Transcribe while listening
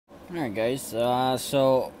Alright guys,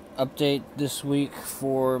 so update this week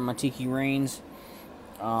for my Tiki Rains.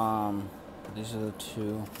 These are the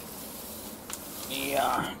two.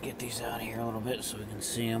 Yeah, get these out of here a little bit so we can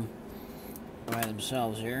see them by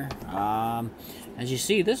themselves here. As you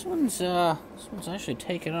see, this one's actually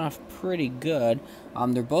taken off pretty good.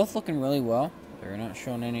 They're both looking really well. They're not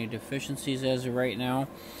showing any deficiencies as of right now.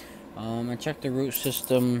 I checked the root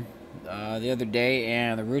system the other day,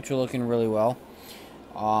 and the roots are looking really well.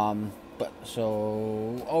 But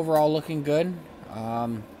so overall looking good.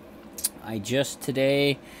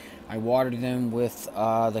 Today I watered them with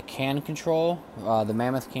the Canncontrol, the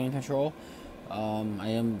Mammoth Canncontrol.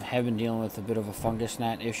 Have been dealing with a bit of a fungus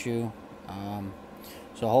gnat issue,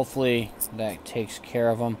 so hopefully that takes care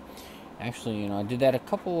of them. Actually, I did that a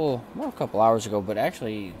couple hours ago, but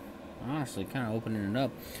actually, honestly, kind of opening it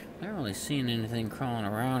up, I'm not really seeing anything crawling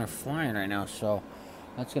around or flying right now, so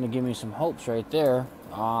that's going to give me some hopes right there.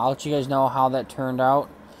 I'll let you guys know how that turned out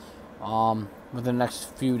within the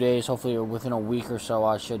next few days. Hopefully within a week or so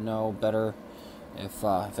I should know better if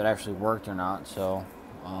it actually worked or not. So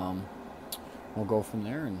we'll go from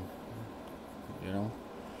there and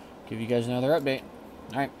give you guys another update.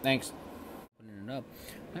 Alright, thanks. Opening it up,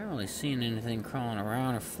 I'm not really seeing anything crawling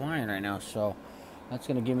around or flying right now, so that's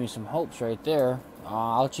going to give me some hopes right there.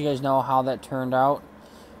 I'll let you guys know how that turned out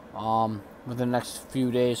within the next few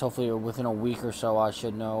days. Hopefully within a week or so I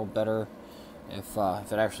should know better if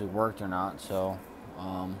it actually worked or not. So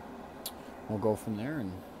we'll go from there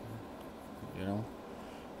and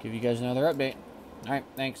give you guys another update. Alright,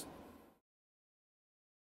 thanks.